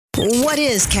What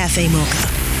is Cafe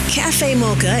Mocha? Cafe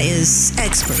Mocha is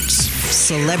experts,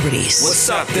 celebrities. What's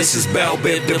up? This is Belle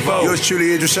Biv DeVoe. Yours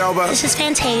truly, Idris Elba. This is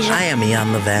Fantasia. I am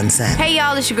Iyanla Vanzant. Hey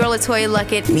y'all, it's your girl Latoya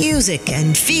Luckett. Music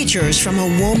and features from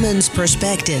a woman's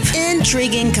perspective.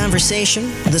 Intriguing conversation,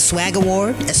 the Swag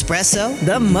Award, Espresso,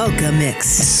 the Mocha Mix.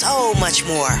 So much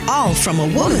more, all from a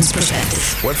woman's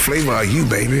perspective. What flavor are you,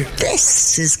 baby?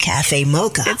 This is Cafe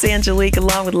Mocha. It's Angelique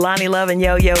along with Lonnie Love and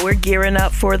Yo-Yo. We're gearing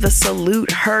up for the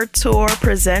Salute Her Tour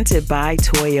presented by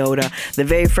Toyota. The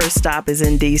very first stop is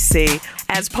in D.C.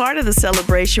 As part of the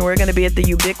celebration, we're going to be at the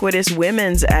Ubiquitous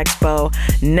Women's Expo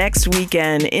next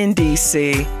weekend in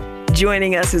D.C.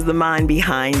 Joining us is the mind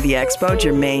behind the expo,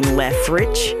 Jermaine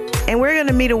Lethridge. And we're going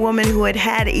to meet a woman who had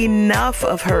had enough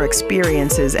of her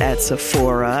experiences at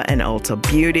Sephora and Ulta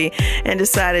Beauty and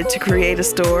decided to create a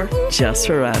store just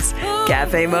for us.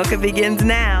 Cafe Mocha begins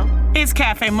now. It's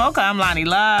Cafe Mocha. I'm Lonnie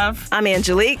Love. I'm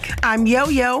Angelique. I'm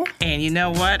Yo-Yo. And you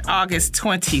know what? August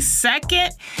 22nd,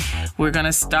 we're going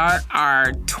to start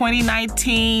our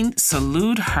 2019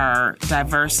 Salute Her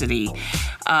Diversity.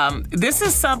 This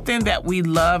is something that we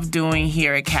love doing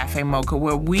here at Cafe Mocha,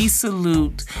 where we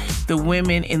salute the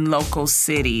women in local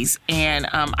cities. And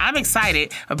I'm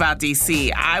excited about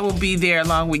DC. I will be there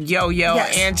along with Yo-Yo.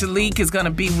 Yes. Angelique is going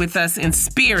to be with us in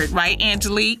spirit, right,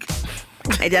 Angelique?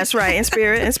 That's right, in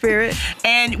spirit.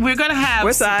 And we're going to have...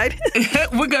 What side?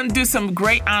 We're going to do some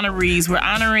great honorees. We're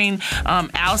honoring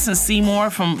Allison Seymour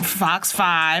from Fox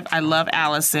 5. I love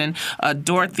Allison.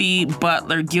 Dorothy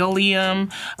Butler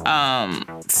Gilliam,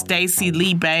 Stacey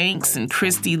Lee Banks and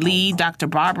Christy Lee, Dr.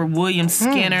 Barbara Williams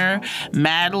Skinner,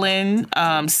 Madeline,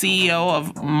 CEO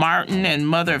of Martin and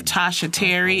mother of Tasha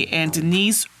Terry, and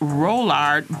Denise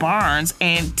Rollard Barnes,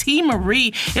 and T.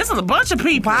 Marie. This is a bunch of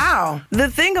people. Wow. The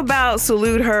thing about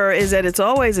Salute Her is that it's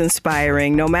always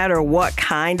inspiring, no matter what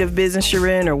kind of business you're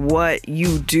in or what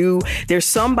you do. There's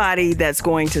somebody that's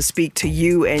going to speak to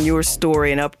you and your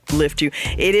story and uplift you.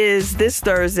 It is this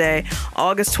Thursday,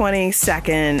 August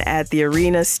 22nd at the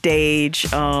Arena Stage.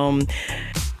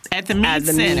 At the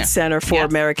Mead Center for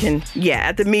American,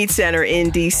 at the Mead Center in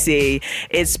D.C.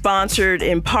 It's sponsored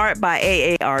in part by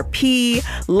AARP,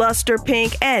 Luster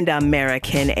Pink, and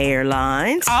American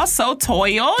Airlines. Also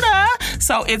Toyota.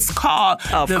 So it's called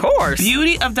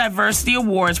Beauty of Diversity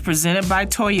Awards presented by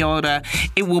Toyota.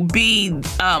 It will be,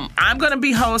 I'm going to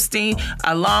be hosting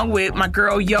along with my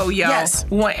girl Yo-Yo. Yes.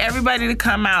 We want everybody to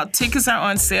come out. Tickets are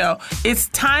on sale. It's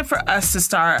time for us to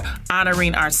start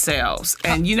honoring ourselves.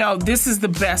 And, you know, this is the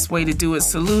best way to do it.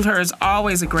 Salute Her is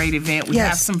always a great event. We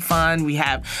have some fun. We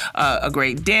have a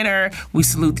great dinner. We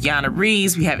salute the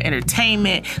honorees. We have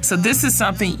entertainment. So this is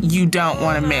something you don't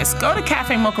want to miss. Go to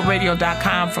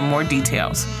CafeMochaRadio.com for more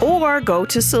details. Or go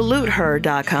to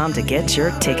SaluteHer.com to get your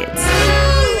tickets.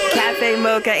 Cafe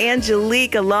Mocha,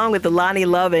 Angelique, along with Lonnie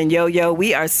Love and Yo-Yo,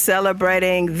 we are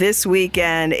celebrating this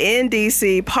weekend in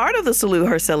D.C. Part of the Salute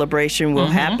Her celebration will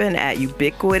happen at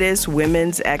Ubiquitous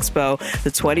Women's Expo, the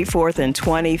 24th and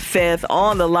 25th.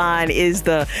 On the line is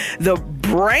the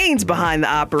brains behind the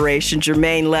operation,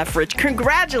 Jermaine Lethridge.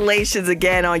 Congratulations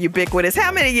again on Ubiquitous.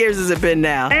 How many years has it been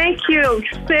now? Thank you.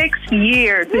 6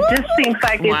 years. It just seems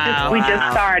like we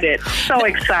just started. So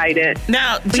excited.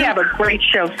 Now, we have a great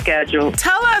show scheduled.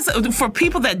 Tell us, for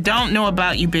people that don't know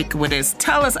about Ubiquitous,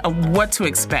 tell us what to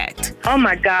expect. Oh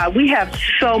my God, we have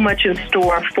so much in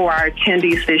store for our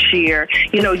attendees this year.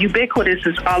 You know, Ubiquitous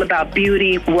is all about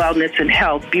beauty, wellness, and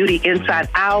health. Beauty inside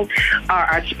out.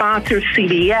 Our sponsor,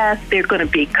 CVS, they're going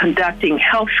to be conducting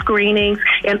health screenings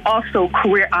and also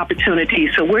career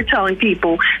opportunities. So we're telling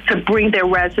people to bring their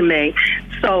resume.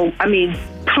 So, I mean,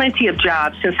 plenty of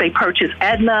jobs. Since they purchased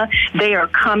Aetna, they are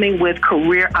coming with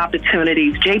career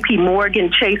opportunities. JP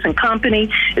Morgan, Chase and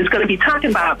Company is going to be talking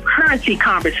about currency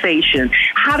conversation.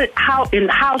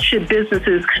 How should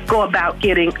businesses go about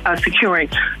getting securing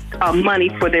money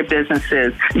for their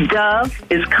businesses? Dove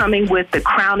is coming with the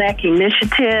Crown Act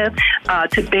initiative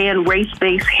to ban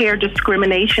race-based hair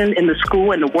discrimination in the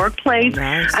school and the workplace.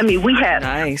 Nice. I mean, we had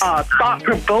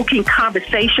thought-provoking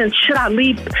conversations. Should I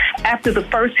leave after the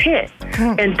first hit?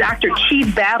 And Dr.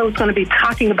 Keith Battle is going to be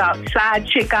talking about side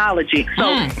chickology.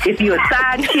 So if you're a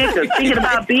side chick or thinking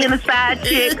about being a side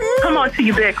chick, come on to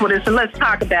Ubiquitous and let's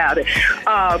talk about it.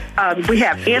 We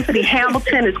have Anthony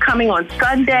Hamilton is coming on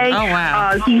Sunday. Oh,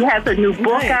 wow. He has a new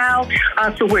book out,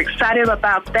 so we're excited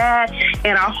about that.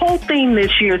 And our whole theme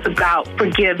this year is about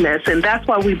forgiveness, and that's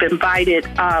why we've invited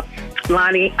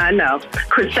Lonnie, I know.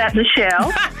 Chrisette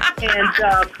Michelle.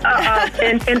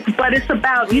 But it's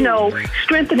about,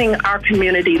 strengthening our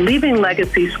community, leaving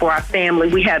legacies for our family.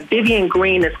 We have Vivian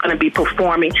Green that's going to be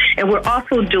performing. And we're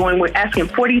asking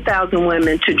 40,000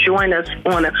 women to join us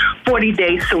on a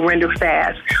 40-day surrender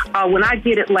fast. When I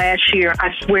did it last year,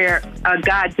 I swear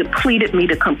God depleted me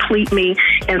to complete me,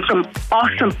 and some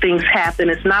awesome things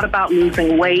happened. It's not about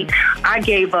losing weight. I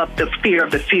gave up the fear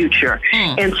of the future.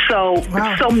 And so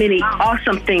many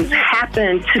awesome things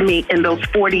happened to me in those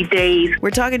 40 days.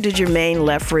 We're talking to Jermaine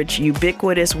Lethbridge.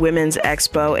 Ubiquitous Women's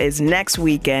Expo is next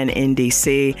weekend in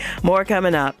D.C. More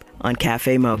coming up on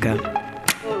Cafe Mocha.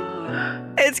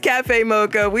 It's Cafe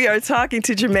Mocha. We are talking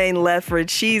to Jermaine Lethbridge.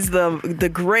 She's the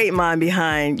great mind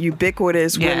behind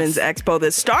Ubiquitous Women's Expo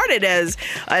that started as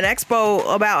an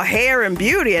expo about hair and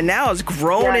beauty and now has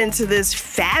grown into this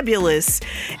fabulous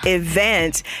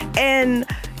event. And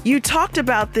you talked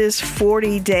about this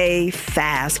 40-day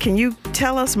fast. Can you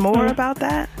tell us more about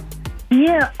that?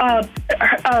 Yeah,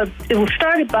 it was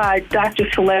started by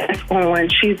Dr. Celeste Owen.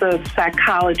 She's a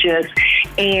psychologist,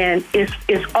 and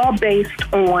it's all based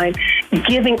on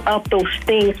giving up those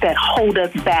things that hold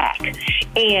us back.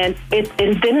 And then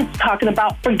it's talking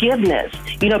about forgiveness,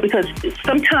 because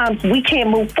sometimes we can't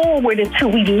move forward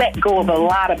until we let go of a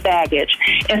lot of baggage.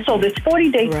 And so this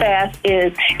 40-day fast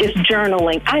is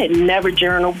journaling. I had never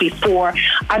journaled before.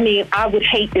 I mean, I would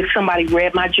hate if somebody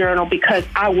read my journal because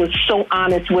I was so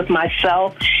honest with myself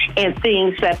and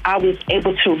things that I was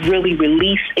able to really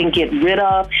release and get rid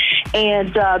of.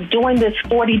 And during this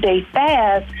 40-day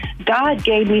fast, God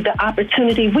gave me the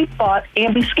opportunity. We bought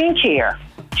Ambi Skincare.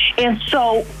 And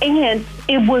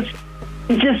it was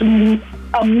just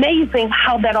amazing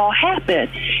how that all happened.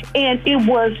 And it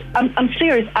was, I'm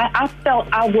serious, I felt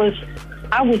I was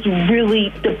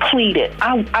really depleted.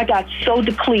 I got so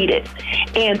depleted.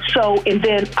 And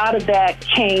then out of that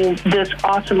came this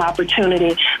awesome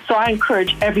opportunity. So I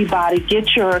encourage everybody, you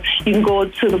can go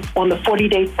on the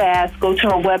 40-day fast, go to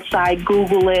our website,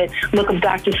 Google it, look up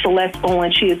Dr. Celeste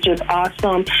Owen. She is just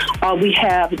awesome. We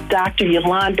have Dr.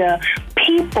 Yolanda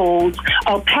Peoples,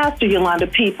 Pastor Yolanda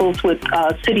Peoples with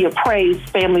City of Praise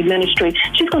Family Ministry.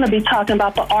 She's going to be talking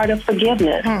about the art of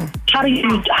forgiveness. How do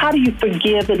you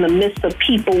forgive in the midst of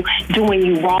people doing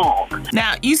you wrong?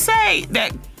 Now, you say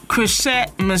that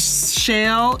Chrisette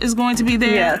Michelle is going to be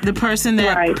there, the person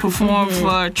that performed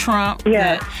for Trump. We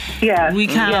kind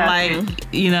of how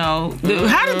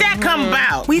did that come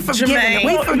about? We've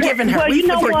forgiven her. Well, you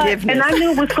know what? And I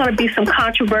knew it was going to be some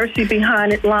controversy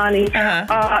behind it, Lonnie.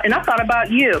 And I thought about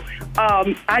you.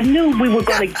 I knew we were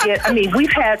going to get,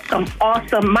 we've had some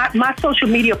awesome, my social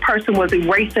media person was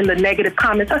erasing the negative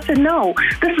comments. I said, no,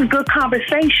 this is good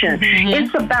conversation.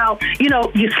 It's about,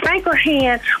 you spank her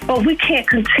hand, but we can't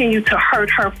continue to hurt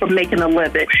her from making a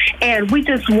living. And we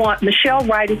just want, Michelle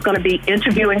Wright is going to be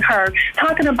interviewing her,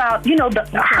 talking about,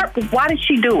 why did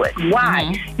she do it?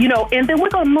 Why? And then we're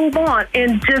going to move on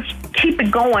and just keep it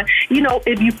going.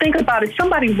 If you think about it,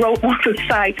 somebody wrote on the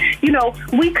site,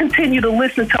 we continue to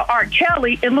listen to Art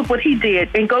Kelly and look what he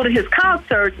did and go to his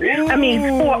concerts, for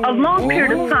a long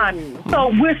period of time.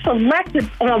 So we're selective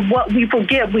on what we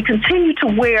forgive. We continue to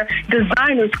wear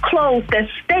designers' clothes that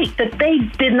state that they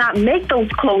did not make those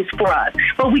clothes for us,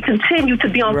 but we continue to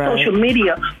be on social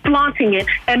media flaunting it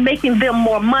and making them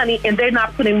more money, and they're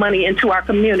not putting money into our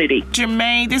community.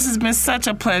 Jermaine, this has been such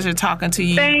a pleasure talking to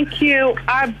you. Thank you.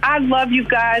 I love you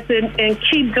guys, and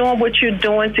keep doing what you're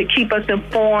doing to keep us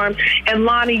informed. And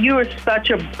Lonnie, you are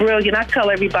such a brilliant. I tell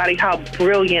everybody how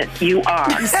brilliant you are.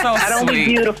 So not only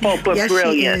beautiful, but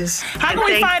brilliant. How can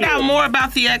we find out more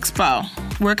about the expo?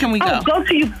 Where can we go? Go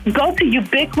to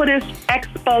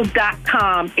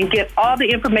ubiquitousexpo.com and get all the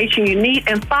information you need,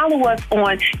 and follow us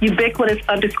on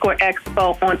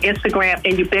ubiquitous_expo on Instagram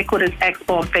and Ubiquitous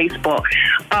Expo on Facebook.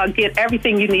 Get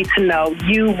everything you need to know.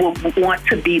 You will want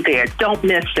to be there. Don't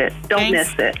miss it. Don't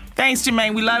miss it. Thanks,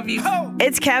 Jermaine. We love you.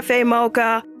 It's Cafe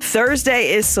Mocha.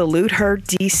 Thursday is Salute Her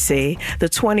DC. The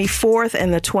 24th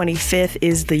and the 25th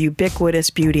is the Ubiquitous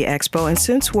Beauty Expo. And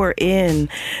since we're in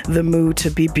the mood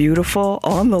to be beautiful,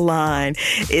 on the line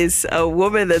is a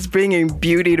woman that's bringing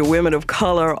beauty to women of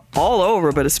color all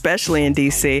over, but especially in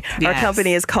DC. Yes. Our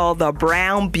company is called the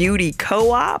Brown Beauty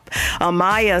Co-op.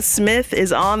 Amaya Smith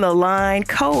is on the line,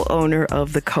 co-owner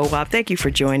of the co-op. Thank you for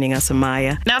joining us,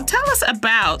 Amaya. Now tell us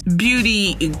about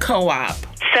Beauty Co-op.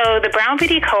 So the Brown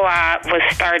Beauty Co-op was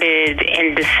started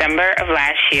in December of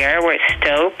last year. We're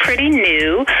still pretty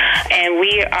new, and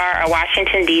we are a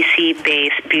Washington, D.C.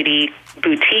 based beauty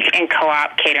boutique and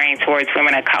co-op catering towards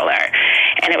women of color.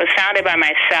 And it was founded by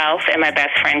myself and my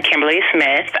best friend, Kimberly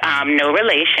Smith. No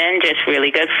relation, just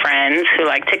really good friends who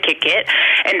like to kick it,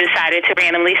 and decided to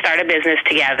randomly start a business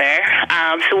together.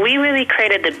 So we really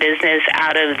created the business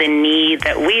out of the need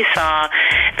that we saw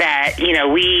that,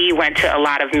 we went to a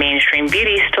lot of mainstream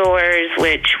beauty stores,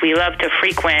 which we love to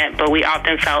frequent, but we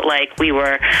often felt like we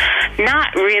were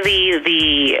not really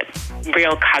the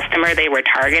real customer they were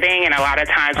targeting, and a lot of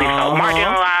times we felt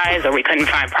marginalized or we couldn't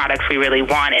find products we really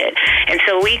wanted. And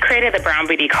so we created the Brown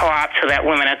Beauty Co-op so that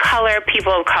women of color,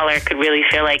 people of color could really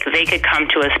feel like they could come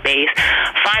to a space,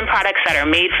 find products that are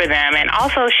made for them, and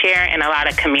also share in a lot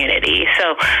of community.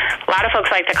 So a lot of folks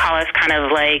like to call us kind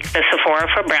of like the Sephora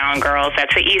for brown girls.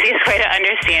 That's the easiest way to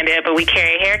understand it, but we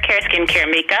carry hair care, skincare,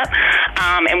 makeup,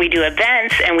 and we do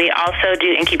events, and we also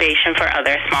do incubation for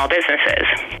other small businesses.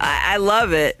 I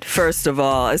love it, first of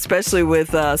all, especially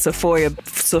with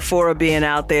Sephora being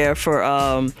out there for,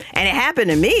 and it happened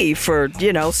to me for,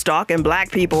 stalking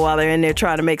black people while they're in there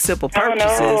trying to make simple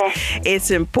purchases. Oh, no.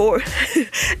 It's important.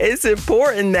 It's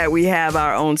important that we have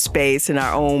our own space and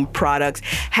our own products.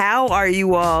 How are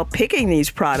you all picking these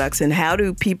products, and how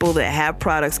do people that have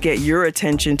products get your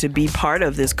attention to be part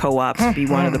of this co-op, to be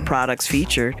one of the products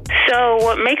featured? So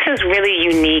what makes us really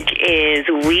unique is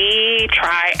we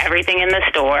try everything in the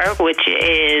store, which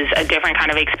is a different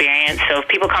kind of experience. So if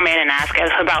people come in and ask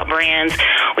us about brands,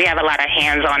 we have a lot of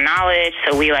hands-on knowledge.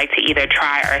 So we like to either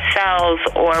try ourselves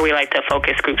or we like to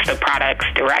focus groups of products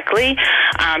directly.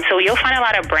 So you'll find a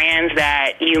lot of brands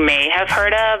that you may have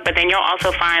heard of, but then you'll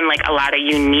also find like a lot of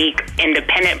unique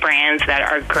independent brands that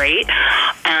are great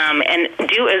and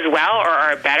do as well or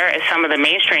are better as some of the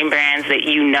mainstream brands that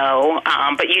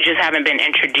but you just haven't been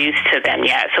introduced to them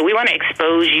yet. So we want to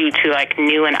expose you to like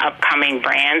new and upcoming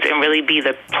brands and really be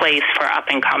the place for up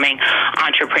and coming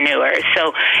entrepreneurs.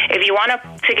 So if you want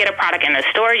to get a product in the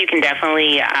store, you can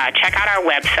definitely check out our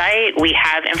website. We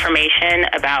have information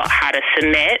about how to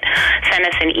submit. Send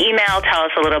us an email. Tell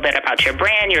us a little bit about your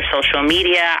brand, your social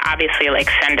media. Obviously,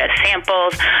 send us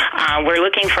samples. We're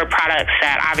looking for products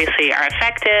that obviously are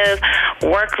effective,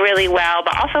 work really well,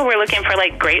 but also we're looking for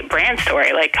great brand story.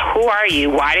 Who are you?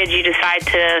 Why did you decide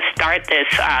to start this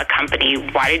company?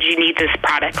 Why did you need this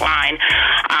product line?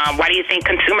 Why do you think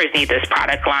consumers need this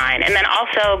product line? And then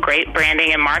also great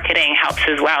branding and marketing helps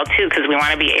as well too, because we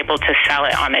want to be able to sell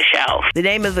it on the shelf. The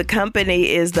name of the company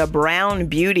is the Brown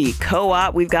Beauty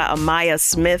Co-op. We've got Amaya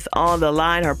Smith on the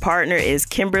line. Her partner is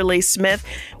Kimberly Smith.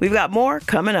 We've got more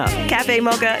coming up. Cafe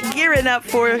Mocha gearing up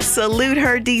for Salute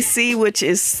Her DC, which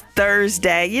is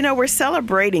Thursday. We're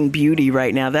celebrating beauty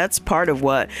right now. That's part of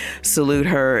what Salute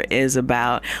Her is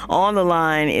about. On the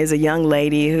line is a young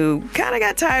lady who kind of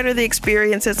got tired of the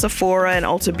experience at Sephora and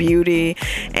Ulta Beauty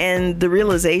and the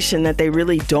realization that they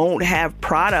really don't have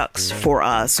products for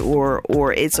us,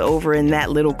 or it's over in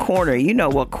that little corner. You know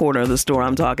what corner of the store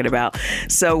I'm talking about.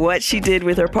 So what she did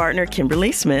with her partner,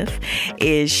 Kimberly Smith,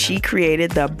 is she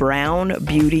created the Brown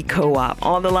Beauty Co-op.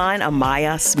 On the line,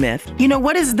 Amaya Smith.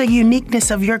 What is the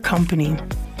uniqueness of your company?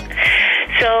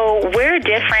 So we're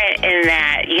different in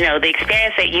that, the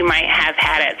experience that you might have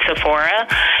had at Sephora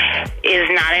is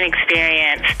not an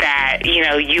experience that,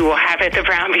 you will have at the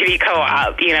Brown Beauty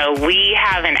Co-op. We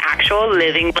have an actual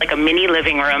a mini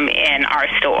living room in our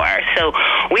store. So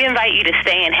we invite you to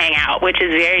stay and hang out, which is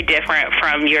very different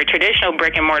from your traditional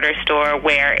brick and mortar store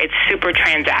where it's super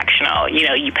transactional.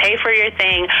 You pay for your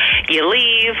thing, you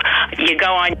leave, you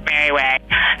go on your merry way.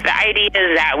 The idea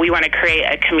is that we want to create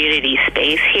a community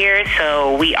space here.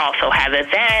 So we also have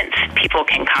events. People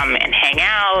can come and hang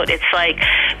out. It's like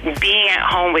being at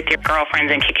home with your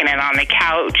girlfriends and kicking it on the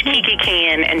couch,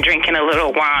 kiki-keying and drinking a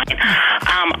little wine.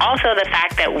 Also, the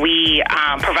fact that we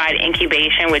provide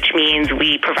incubation, which means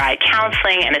we provide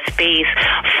counseling and a space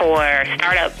for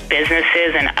startup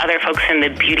businesses and other folks in the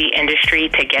beauty industry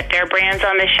to get their brands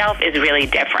on the shelf is really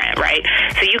different, right?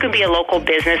 So you could be a local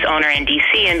business owner in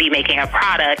DC and be making a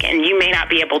product, and you may not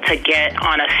be able to get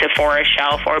on a Sephora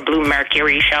shelf or a Blue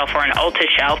Mercury shelf or an Ulta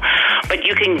shelf, but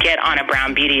you can get on a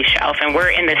Brown Beauty shelf, and we're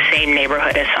in the same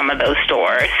neighborhood as some of those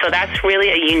stores. So that's really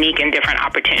a unique and different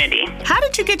opportunity. How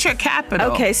did you get your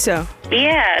capital? Okay, so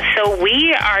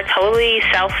we are totally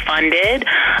self-funded.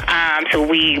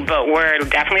 But we're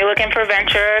definitely looking for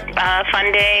venture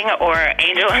funding or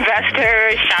angel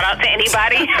investors. Shout out to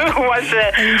anybody who wants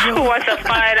to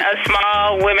fund a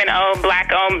small women-owned,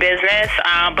 black-owned business.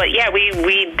 But yeah,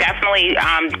 we definitely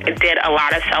did a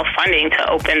lot of self-funding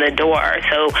to open the door.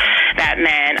 So that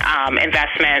meant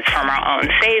investments from our own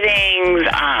savings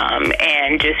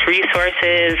and just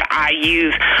resources. I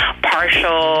use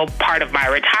part of my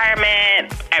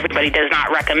retirement everybody does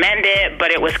not recommend it, but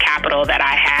it was capital that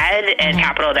I had and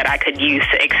capital that I could use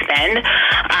to expend.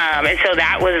 And so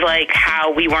that was like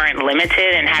how we weren't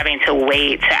limited and having to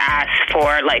wait to ask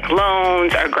for like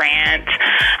loans or grants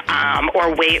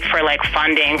or wait for like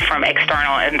funding from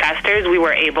external investors. We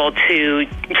were able to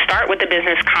start with the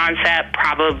business concept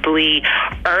probably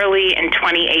early in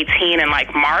 2018 in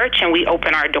like March, and we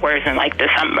opened our doors in like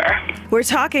December. We're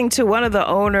talking to one of the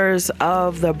owners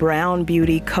of the Brown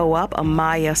Beauty Co-op,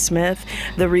 Amaya Smith.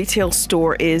 The retail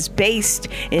store is based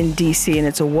in D.C., and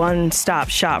it's a one-stop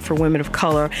shop for women of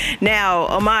color. Now,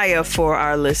 Amaya, for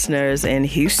our listeners in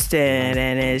Houston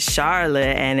and in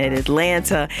Charlotte and in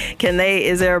Atlanta,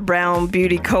 is there a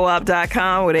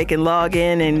brownbeautycoop.com where they can log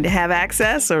in and have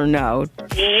access, or no?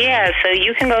 Yeah, so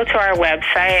you can go to our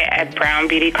website at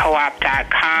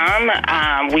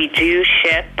brownbeautycoop.com. We do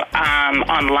ship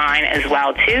online as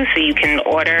well, too, so you can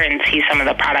order and see some of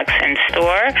the products in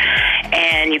store,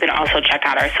 and you can also check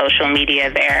out our social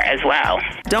media there as well.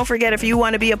 Don't forget, if you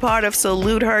want to be a part of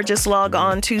Salute Her, just log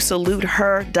on to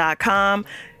saluteher.com.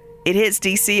 It hits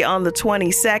D.C. on the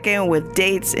 22nd with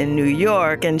dates in New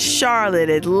York and Charlotte,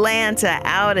 Atlanta,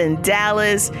 out in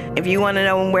Dallas. If you want to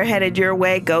know when we're headed your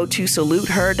way, go to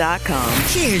saluteher.com.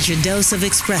 Here's your dose of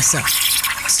espresso.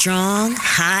 Strong,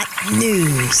 hot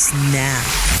news now.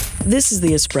 This is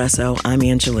The Espresso. I'm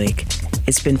Angelique.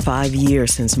 It's been 5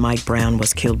 years since Mike Brown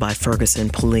was killed by Ferguson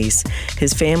police.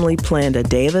 His family planned a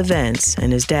day of events,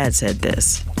 and his dad said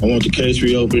this. I want the case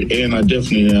reopened, and I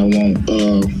definitely want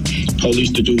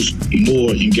police to do more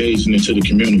engaging into the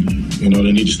community. You know,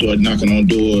 they need to start knocking on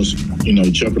doors,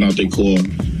 jumping out their car,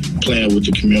 playing with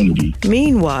the community.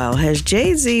 Meanwhile, has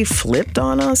Jay-Z flipped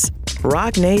on us?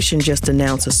 Rock Nation just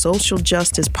announced a social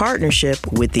justice partnership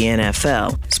with the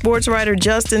NFL. Sports writer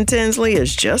Justin Tinsley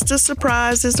is just as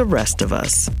surprised as the rest of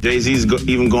us. Jay-Z's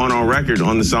even going on record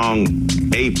on the song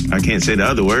Ape. I can't say the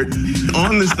other word.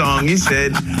 On the song, he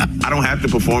said, I don't have to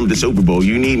perform at the Super Bowl.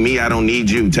 You need me, I don't need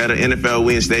you. Tell the NFL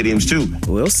we in stadiums too.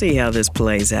 We'll see how this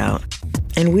plays out.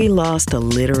 And we lost a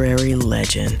literary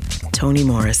legend, Toni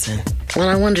Morrison. Well,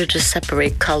 I wanted to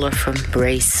separate color from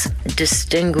race,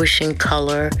 distinguishing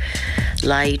color,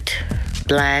 light,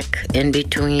 black, in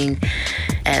between,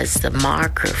 as the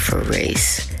marker for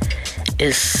race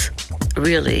is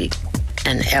really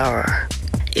an error.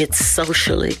 It's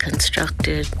socially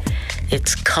constructed,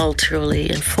 it's culturally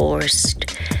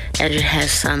enforced, and it has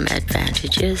some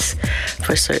advantages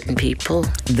for certain people.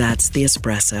 That's The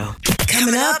Espresso.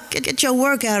 Coming up, get your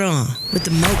workout on with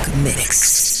the Mocha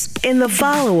Mix. In the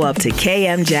follow-up to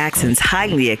K.M. Jackson's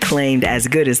highly acclaimed As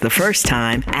Good as the First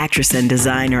Time, actress and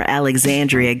designer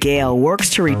Alexandria Gale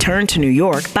works to return to New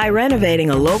York by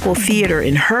renovating a local theater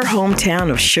in her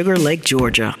hometown of Sugar Lake,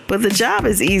 Georgia. But the job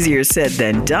is easier said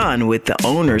than done, with the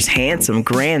owner's handsome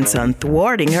grandson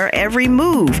thwarting her every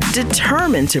move,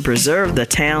 determined to preserve the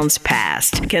town's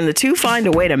past. Can the two find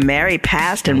a way to marry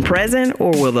past and present, or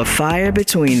will the fire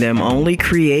between them only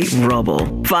create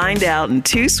rubble? Find out in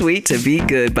Too Sweet to Be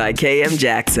Good by K.M.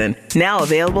 Jackson. Now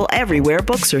available everywhere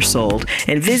books are sold.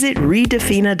 And visit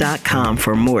readafina.com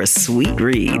for more sweet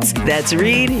reads. That's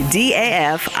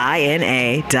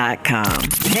readafina.com.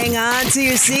 Hang on to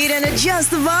your seat and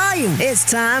adjust the volume. It's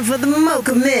time for the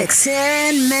Mocha Mix.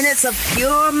 10 minutes of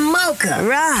pure mocha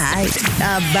right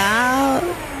about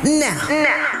now.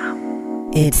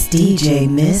 It's DJ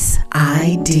Miss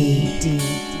ID.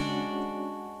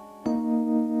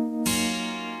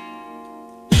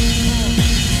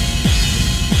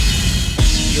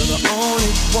 You're the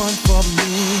only one for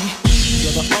me.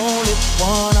 You're the only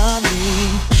one I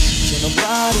need. Can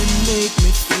nobody make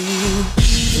me feel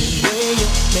the way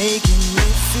you're making me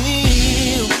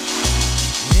feel?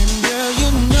 And girl, you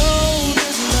know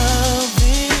this love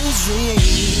is real.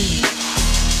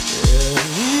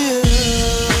 Yeah.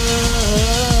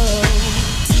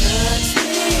 Touch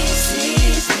me,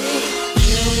 seize me,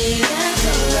 feel me and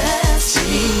caress me.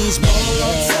 Tease me, hold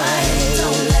on tight,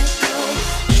 don't let go,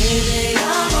 baby.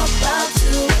 I'm about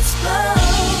to explode.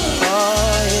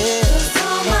 Oh yeah. 'Cause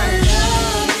all my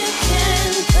love you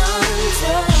can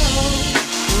control.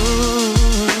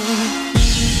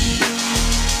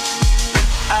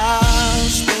 I'll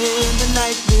spend the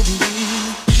night with you.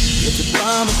 If you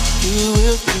promise you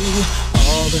will do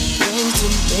all the things to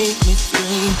make me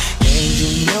scream, and you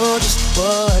know just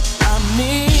what I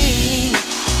mean.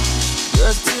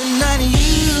 'Cause tonight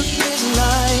you taste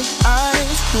like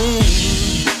ice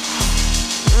cream.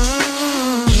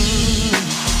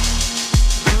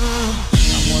 I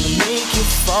wanna make you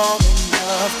fall in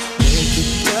love, make you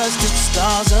touch the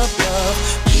stars above,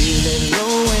 feel it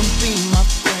low and be my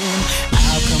friend.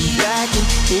 I'll come back and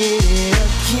hit it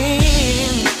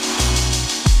again.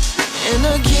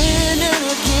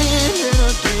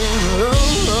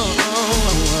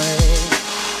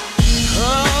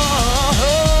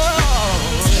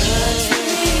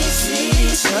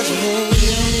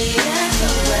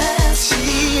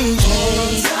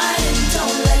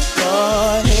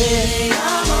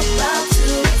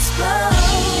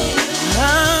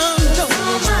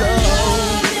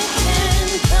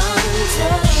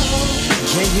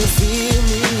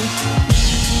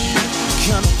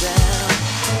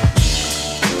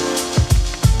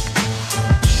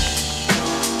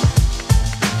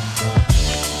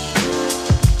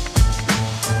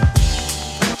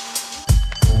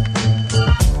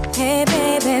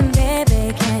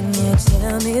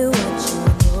 me what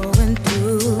you're going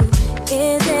through.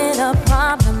 Is it a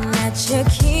problem that you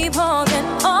keep holding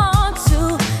on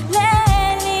to?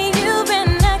 Lately you've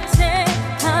been acting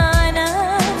kind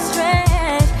of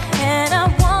strange, and I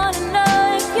wanna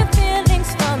know if your feelings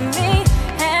for me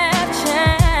have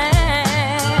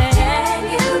changed. Can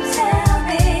you tell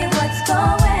me what's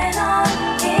going on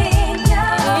in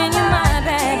your mind,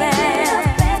 baby? Is it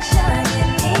affection you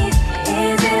need?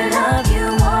 Is it love you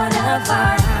wanna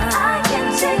find? I can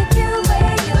take you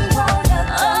where you wanna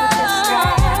go. Just stay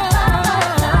by my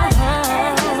side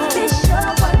and just be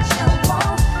sure what you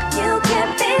want. You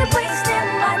can't be wasting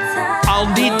my time. I'll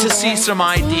need to see some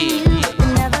ID.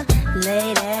 Never,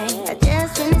 lady, I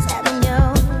just finished having you,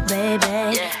 baby.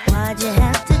 Why'd you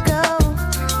have to go?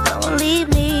 Don't leave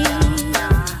me,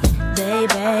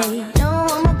 baby. No,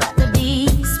 I'm about to be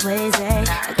swayze.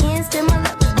 I can't stand my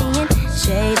love is being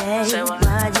shady.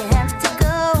 Why'd you have to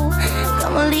go?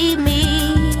 Don't leave me.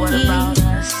 What about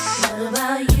us? What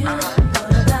about you?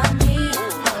 What about me?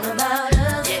 What about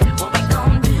us? What we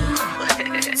gon' do?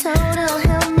 Total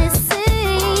help me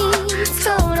sing.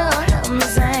 Total help me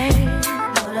sing.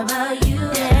 What about you?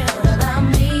 What about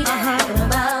me? What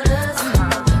about us?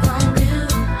 What we gon' do?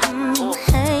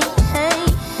 Hey, hey,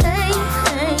 hey,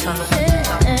 hey,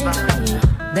 hey.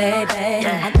 Baby,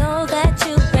 I know that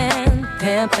you've been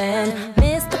pimping,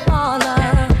 Mr.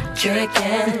 Baller,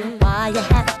 tricking. Why you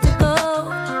have to go?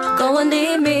 Go and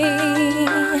leave me,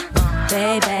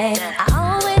 baby. I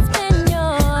always been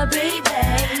your baby.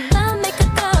 Love make a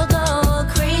girl go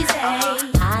crazy.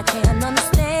 I can't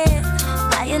understand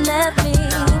why you left me.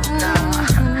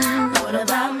 What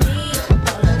about me?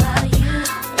 What about you?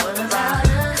 What about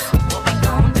us? What we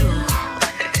gon' do?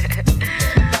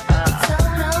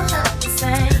 Total help the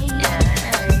same.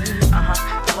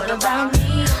 What about me?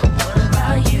 What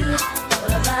about you?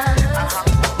 What about us?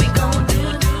 What we gon' do?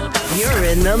 You're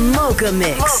in the Mocha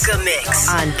Mix. Mocha Mix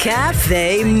on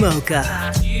Cafe Mocha.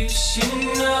 You should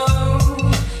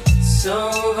know it's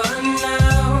over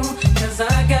now, 'cause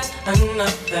I got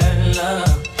another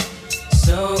love.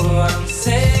 So I'm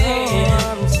saying,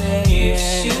 you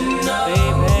should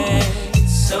know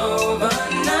it's over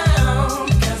now,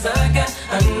 'cause I got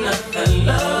another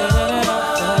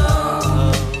love.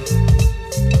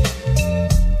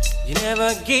 You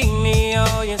never gave me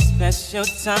all your special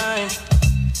time.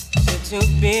 You're too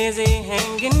busy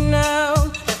hanging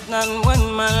out. That's not what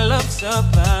my love's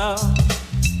about.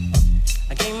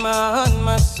 I gave my heart,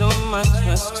 my soul, my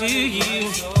trust to you.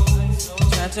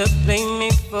 Tried to play me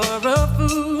for a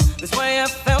fool. That's why I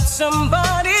felt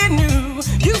somebody new.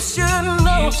 You should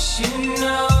know. You should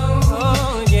know.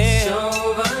 Oh yeah. It's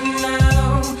over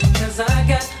now, 'cause I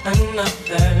got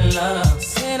another love.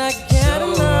 Said I got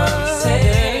another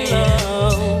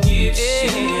love. You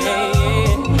should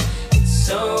know. It's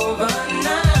over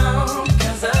now,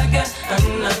 'cause I got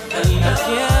another love.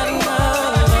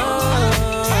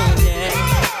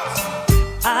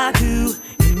 I do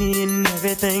any and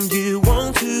everything you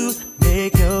want to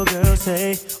make your girl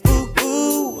say, ooh,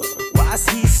 ooh, why's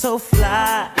he so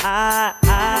fly?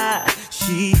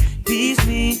 She beats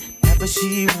me, never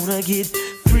she wanna get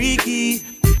freaky.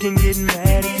 You can get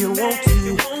mad if you want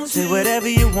to, say whatever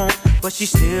you want, but she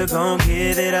still gon'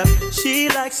 give it up. She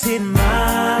likes it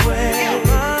my way,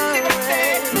 my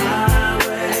way, my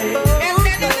way.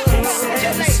 Can't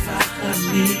satisfy her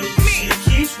need. She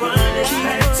keeps running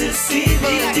back to see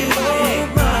me do it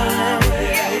my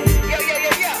way,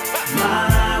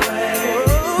 my way.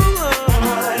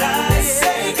 What I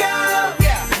say, girl,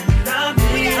 and I'm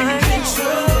in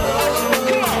control.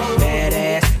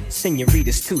 Badass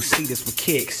senoritas, two-seaters with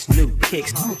kicks, new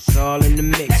kicks, it's all in the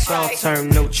mix. All turn,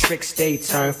 no tricks, they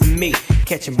turn for me.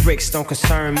 Catching bricks don't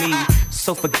concern me,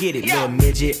 so forget it, little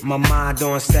midget. My mind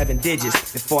on 7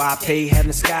 digits. Before I pay,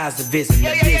 heaven skies to visit.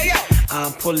 Now dig it.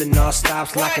 I'm pulling all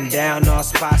stops, locking down all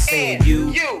spots, saying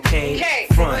you can't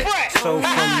front. So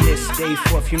from this day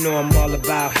forth, you know I'm all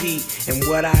about heat. And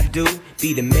what I do,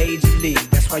 be the major league.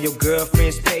 That's why your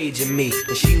girlfriend's paging me.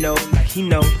 And she know, like he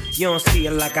know, you don't see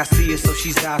her like I see her, so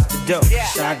she's out the door.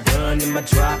 Shotgun in my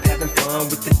drop, having fun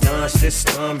with the dun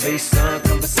system. Based on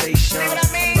conversation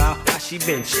about how she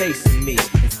been chasing me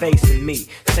and facing me,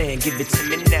 saying give it to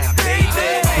me now,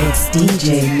 baby. It's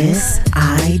DJ Miss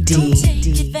ID.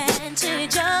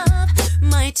 Advantage of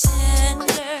my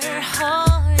tender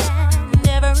heart and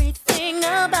everything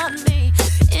about me.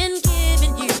 In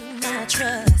giving you my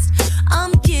trust,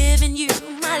 I'm giving you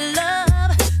my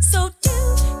love. So do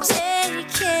take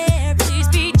care, please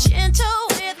be gentle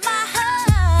with my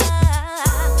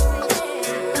heart.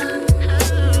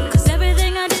 'Cause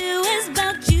everything I do is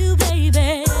about you,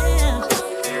 baby.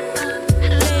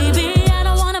 Baby, I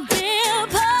don't wanna be a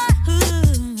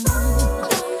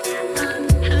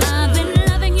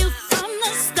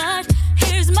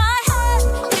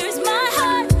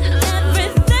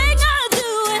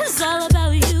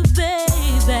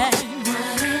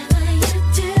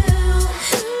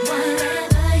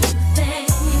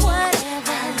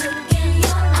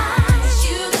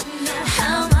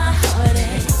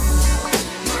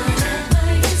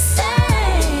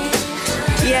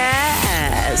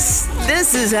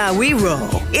is how we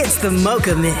roll. It's the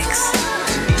Mocha Mix.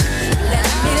 Let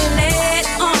me lay it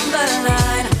on the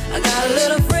line. I got a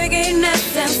little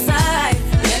freakiness inside.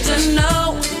 Let you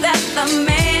know that the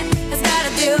man has got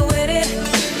to deal with it.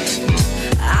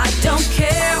 I don't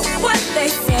care what they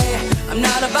say. I'm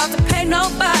not about to pay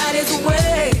nobody's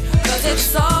way. Cause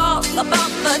it's all about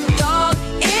the dog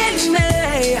in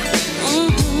me.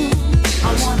 I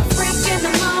want a freak in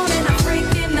the morning, a freak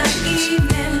in the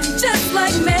evening, just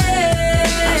like me.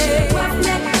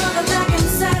 Roughneck brother that can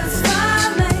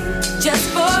satisfy me, just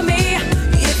for me.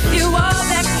 If you are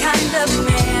that kind of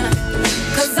man,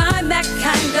 cause I'm that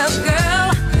kind of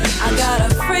girl. I got a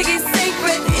freaky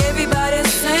secret,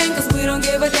 everybody's saying, cause we don't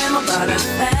give a damn about a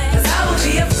thing. Cause I will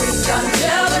be a freak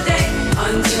until the day,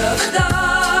 until the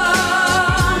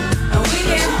dawn. And we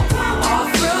can all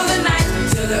through the night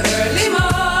till the early morning.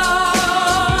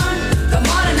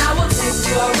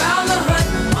 Around the hood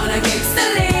on a gangsta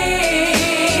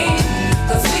lean.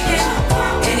 Cause we can,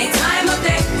 any time of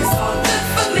day, it's all good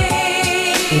for me.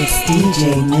 It's DJ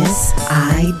Miss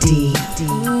ID.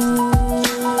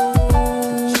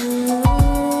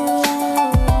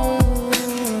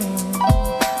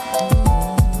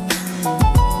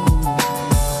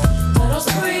 Those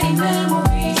pretty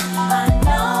memories, I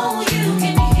know you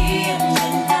can hear me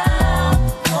now.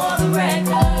 For the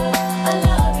record, I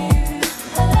love you.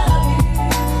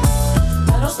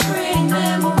 Those pretty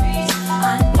memories, I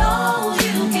know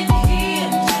you can hear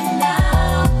me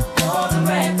now. For the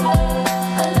record,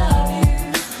 I love you.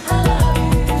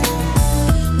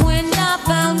 When I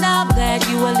found out that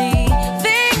you were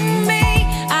leaving me,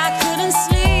 I couldn't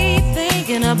sleep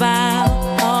thinking about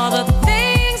all the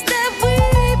things that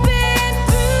we've been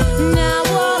through. Now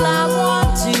all I want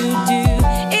to do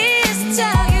is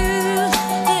tell you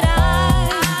that I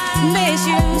miss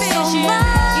you so much.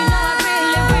 You know I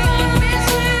really miss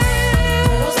you.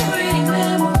 Those pretty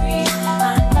memories,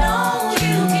 I know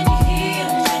you can hear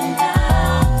me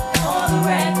now. For the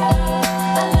record,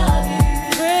 I love you.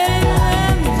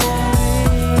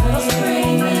 Those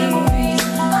pretty memories,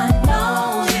 I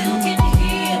know you can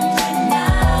hear me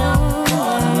now.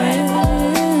 For the record,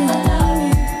 I love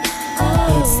you.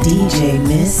 It's DJ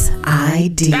Miss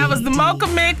ID. That was the Mocha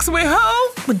Mix with who?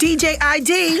 With DJ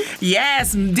ID.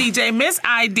 Yes, DJ Miss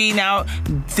ID. Now,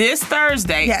 this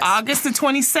Thursday, August the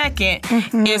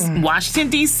 22nd, is Washington,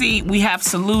 D.C. We have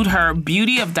Salute Her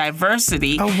Beauty of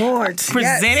Diversity Awards.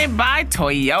 presented by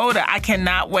Toyota. I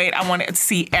cannot wait. I want to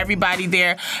see everybody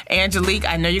there. Angelique,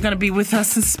 I know you're going to be with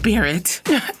us in spirit.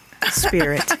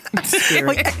 Spirit.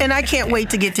 And I can't wait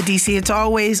to get to DC. It's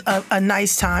always a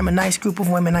nice time, a nice group of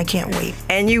women. I can't wait.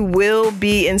 And you will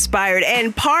be inspired.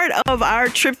 And part of our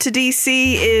trip to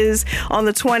DC is on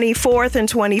the 24th and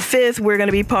 25th. We're going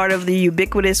to be part of the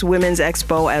Ubiquitous Women's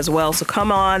Expo as well. So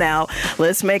come on out.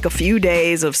 Let's make a few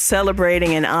days of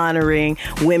celebrating and honoring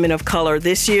women of color.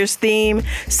 This year's theme,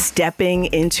 Stepping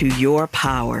into Your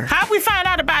Power. How'd we find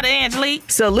out about it, Angelique?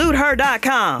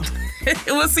 SaluteHer.com.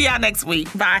 We'll see y'all next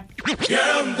week. Bye.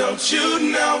 Girl, don't you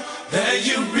know that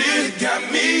you really got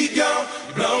me gone?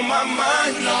 Blow my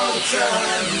mind all the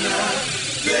time now.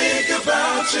 Think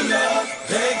about your love.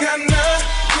 They got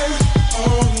nothing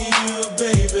on you,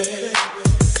 baby.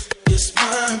 It's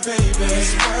my baby.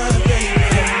 It's my baby.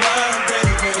 My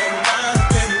baby. My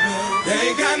baby.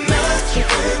 They got nothing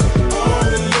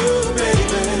on you,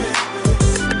 baby.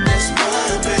 It's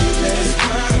my baby. It's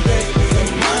my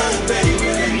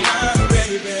baby. My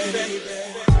baby.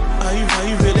 Are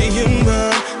you really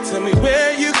human? Tell me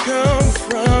where you come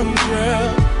from,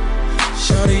 girl.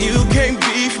 Shawty, you can't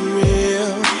be for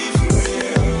real.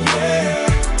 Yeah.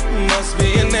 Must be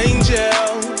an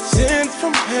angel sent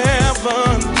from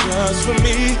heaven just for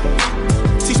me.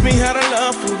 Teach me how to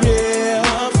love for real.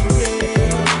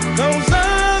 Those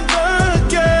other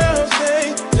girls, they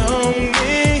don't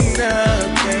mean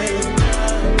nothing.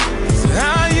 So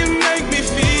how you make me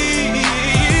feel,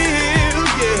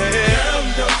 yeah. Girl,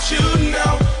 don't you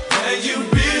know that you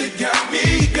really got me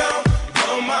gone?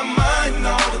 Blow my mind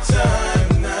all the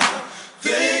time now.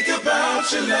 Think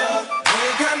about your love.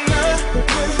 Ain't got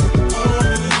nothing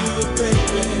on you,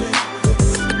 baby.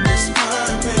 It's my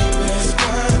baby. It's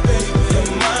my baby.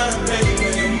 My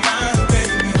baby. My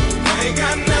baby. Ain't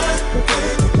got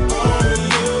nothing on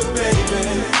you, baby.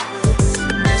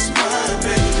 It's my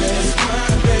baby. It's my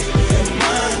baby.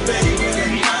 My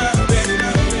baby. My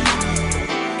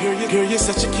baby. Girl, you're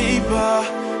such a keeper.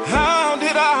 How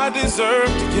did I deserve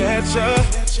to get you?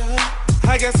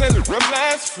 I guess it's real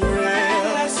last for real.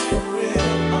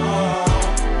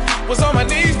 Was on my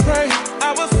knees praying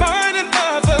I would find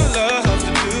another love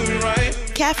to do right.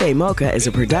 Cafe Mocha is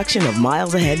a production of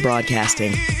Miles Ahead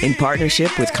Broadcasting in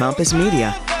partnership with Compass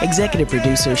Media. Executive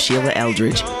producer Sheila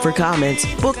Eldridge. For comments,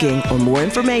 booking, or more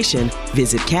information,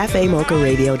 visit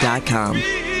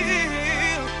cafemocharadio.com.